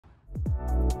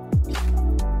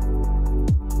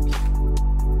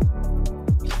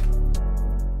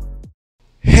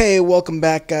Hey, welcome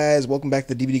back, guys. Welcome back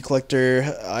to DVD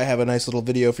Collector. I have a nice little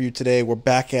video for you today. We're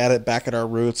back at it, back at our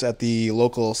roots at the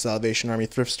local Salvation Army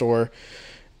thrift store,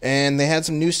 and they had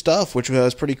some new stuff, which I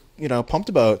was pretty, pumped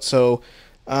about. So,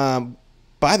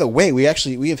 by the way, we have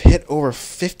hit over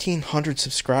 1,500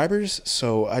 subscribers.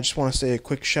 So I just want to say a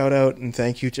quick shout out and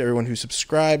thank you to everyone who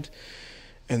subscribed.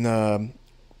 And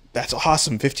that's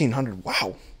awesome, 1,500.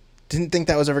 Wow, didn't think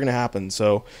that was ever gonna happen.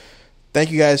 So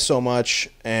thank you guys so much,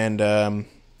 and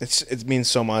it means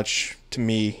so much to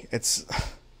me. It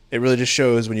really just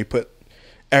shows when you put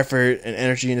effort and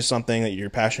energy into something that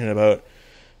you're passionate about,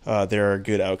 there are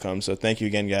good outcomes. So thank you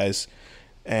again, guys.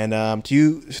 And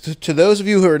to those of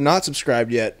you who are not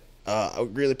subscribed yet, I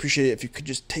would really appreciate it if you could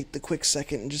just take the quick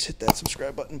second and just hit that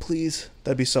subscribe button, please.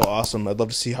 That'd be so awesome. I'd love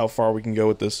to see how far we can go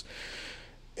with this.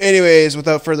 Anyways,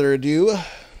 without further ado,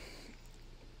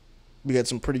 we got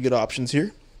some pretty good options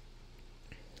here.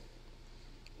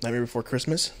 Nightmare Before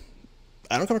Christmas.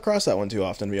 I don't come across that one too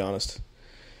often, to be honest.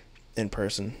 In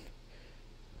person.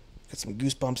 Got some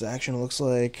Goosebumps action, it looks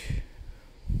like.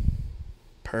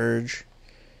 Purge.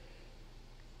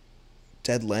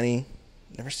 Dead Lenny.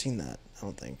 Never seen that, I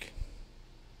don't think.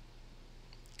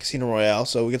 Casino Royale.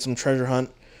 So we get some treasure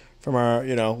hunt from our,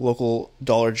 local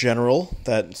Dollar General.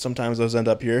 That sometimes those end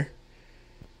up here.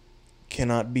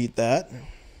 Cannot beat that.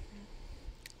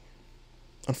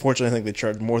 Unfortunately, I think they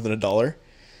charge more than $1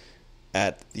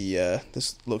 at the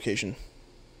this location.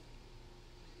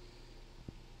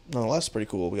 Nonetheless, pretty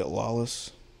cool. We got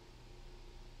Lawless.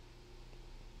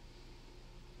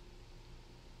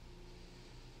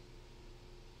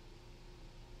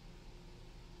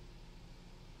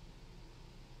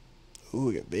 Ooh,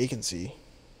 we got Vacancy.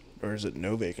 Or is it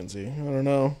No Vacancy? I don't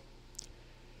know.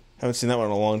 Haven't seen that one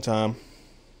in a long time.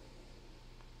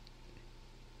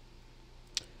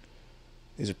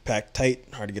 These are packed tight.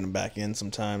 Hard to get them back in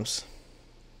sometimes.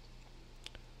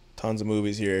 Tons of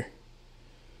movies here.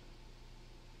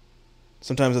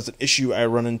 Sometimes that's an issue I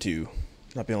run into.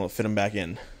 Not being able to fit them back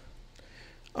in.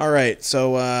 Alright,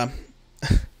 so,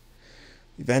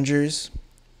 Avengers.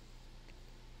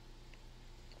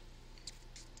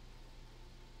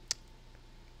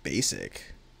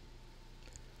 Basic.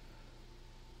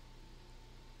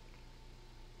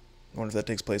 I wonder if that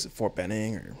takes place at Fort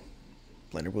Benning or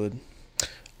Lenderwood.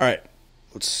 Alright,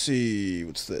 let's see.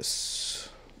 What's this?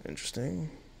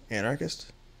 Interesting.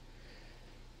 Anarchist?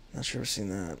 Not sure I've seen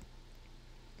that.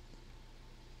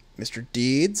 Mr.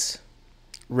 Deeds?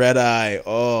 Red Eye.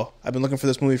 Oh, I've been looking for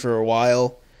this movie for a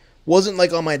while. Wasn't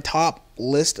like on my top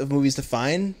list of movies to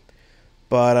find.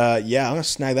 But yeah, I'm going to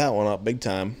snag that one up big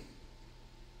time.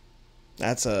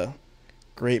 That's a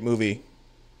great movie.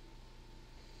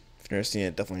 If you've never seen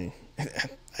it, definitely.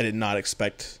 I did not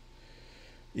expect.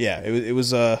 Yeah, it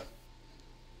was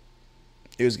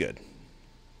good.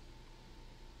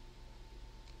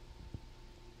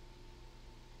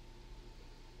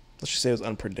 Let's just say it was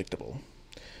unpredictable.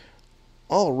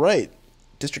 All right,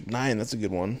 District 9. That's a good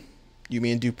one. You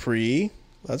mean Dupree?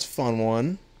 That's a fun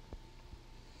one.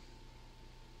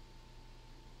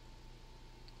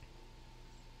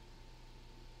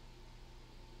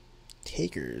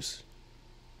 Takers.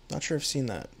 Not sure I've seen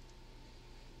that.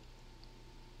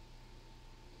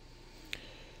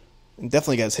 And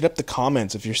definitely, guys, hit up the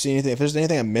comments if you're seeing anything. If there's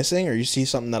anything I'm missing, or you see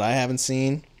something that I haven't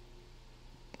seen,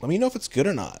 let me know if it's good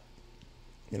or not.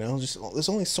 Just there's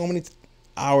only so many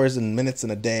hours and minutes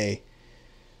in a day.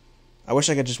 I wish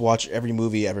I could just watch every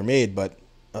movie ever made, but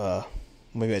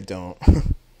maybe I don't.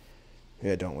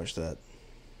 Maybe I don't wish that.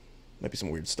 Might be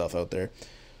some weird stuff out there.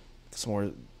 Some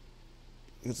more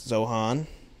Zohan,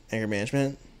 Anger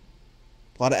Management.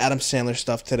 A lot of Adam Sandler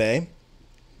stuff today.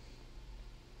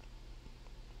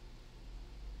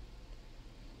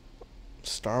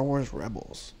 Star Wars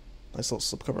Rebels. Nice little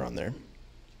slipcover on there.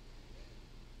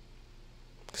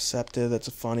 Accepted, that's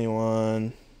a funny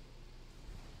one.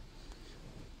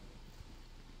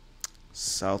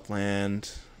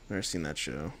 Southland, never seen that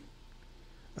show.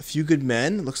 A Few Good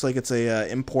Men, looks like it's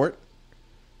a import.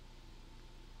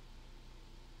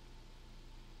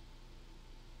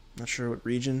 Not sure what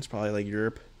region, it's probably like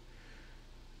Europe.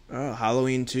 Oh,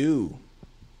 Halloween 2.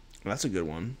 That's a good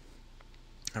one.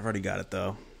 I've already got it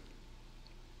though.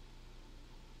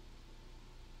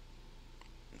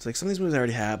 It's like some of these movies I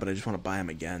already have, but I just want to buy them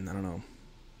again. I don't know.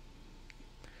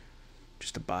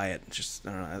 Just to buy it. I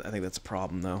don't know. I think that's a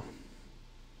problem, though.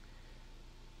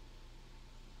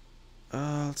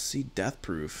 Let's see. Death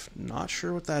Proof. Not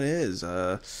sure what that is.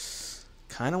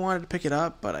 Kind of wanted to pick it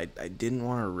up, but I didn't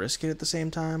want to risk it at the same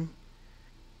time.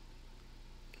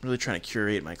 I'm really trying to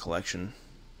curate my collection.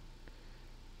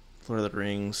 Lord of the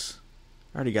Rings.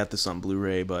 I already got this on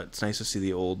Blu-ray, but it's nice to see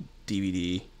the old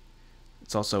DVD.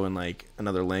 It's also in like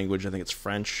another language. I think it's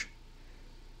French.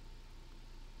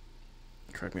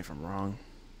 Correct me if I'm wrong.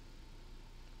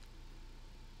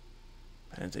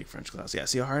 I didn't take French class. Yeah,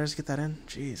 see how hard it is to get that in?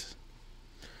 Jeez.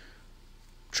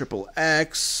 Triple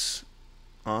X.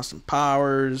 Austin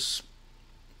Powers.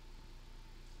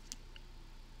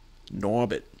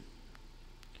 Norbit.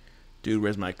 Dude,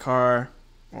 Where's My Car?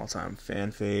 All-time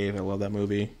fan fave. I love that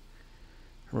movie. I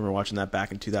remember watching that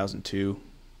back in 2002.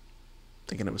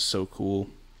 Thinking it was so cool.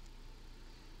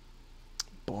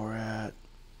 Borat.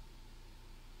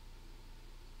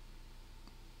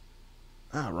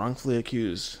 Wrongfully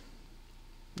Accused.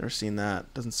 Never seen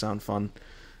that. Doesn't sound fun.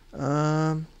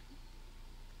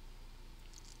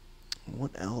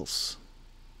 What else?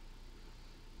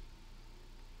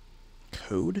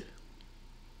 Code?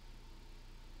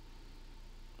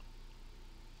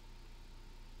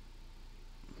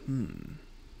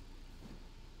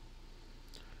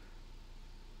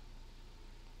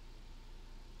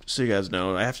 So you guys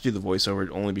know, I have to do the voiceover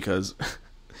only because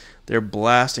they're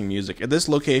blasting music. At this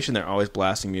location, they're always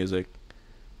blasting music.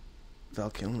 Val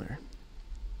Kilmer.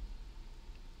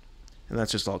 And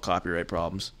that's just all copyright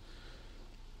problems.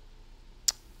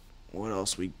 What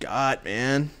else we got,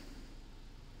 man?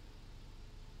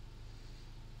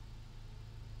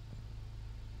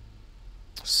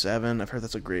 Seven. I've heard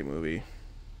that's a great movie.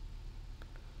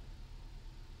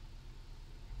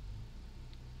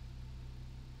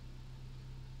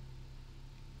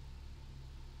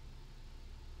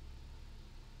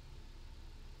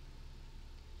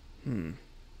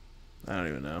 I don't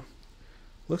even know.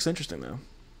 Looks interesting, though.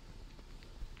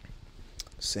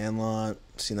 Sandlot.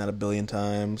 Seen that a billion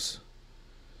times.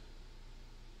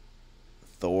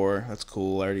 Thor. That's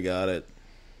cool. I already got it.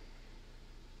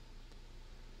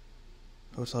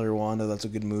 Hotel Rwanda. That's a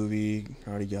good movie. I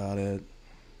already got it.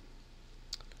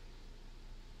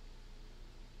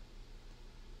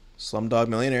 Slumdog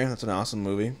Millionaire. That's an awesome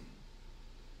movie.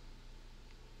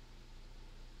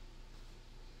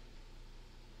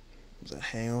 Was that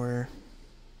Hangover?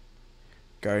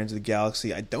 Guardians of the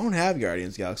Galaxy. I don't have Guardians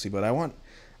of the Galaxy, but I don't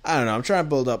know. I'm trying to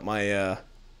build up my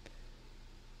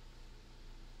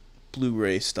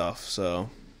Blu-ray stuff, so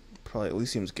probably at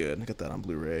least seems good. I got that on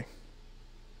Blu-ray.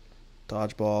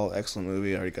 Dodgeball, excellent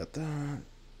movie. I already got that.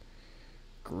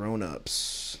 Grown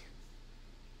Ups.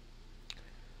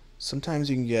 Sometimes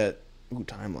you can get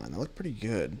Timeline. That looked pretty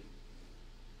good.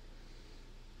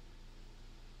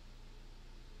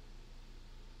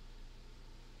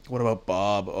 What about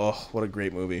Bob? Oh, what a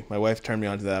great movie. My wife turned me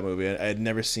on to that movie. I had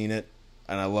never seen it,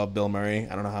 and I love Bill Murray.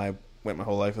 I don't know how I went my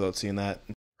whole life without seeing that.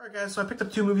 Alright guys, so I picked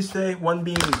up two movies today. One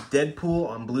being Deadpool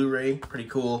on Blu-ray. Pretty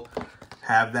cool.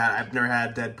 Have that. I've never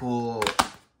had Deadpool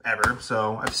ever,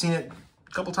 so I've seen it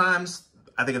a couple times.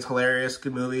 I think it's hilarious.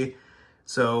 Good movie.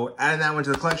 So adding that one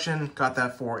to the collection. Got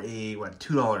that for $2,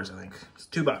 I think. It's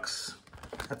 $2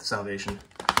 at the Salvation.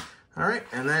 Alright,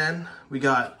 and then we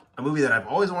got a movie that I've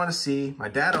always wanted to see. My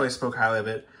dad always spoke highly of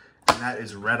it, and that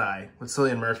is Red Eye with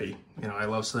Cillian Murphy. You know, I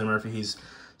love Cillian Murphy. He's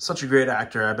such a great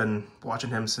actor. I've been watching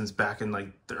him since back in like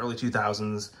the early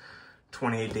 2000s.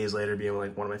 28 Days Later being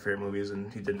like one of my favorite movies,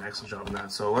 and he did an excellent job in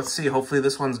that. So let's see. Hopefully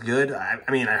this one's good. I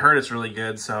mean, I heard it's really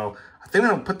good, so I think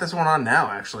I'm gonna put this one on now,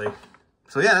 actually.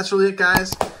 So yeah, that's really it,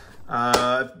 guys.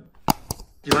 If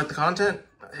you like the content,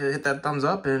 hit that thumbs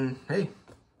up, and hey,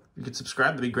 you could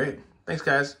subscribe. That'd be great. Thanks,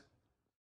 guys.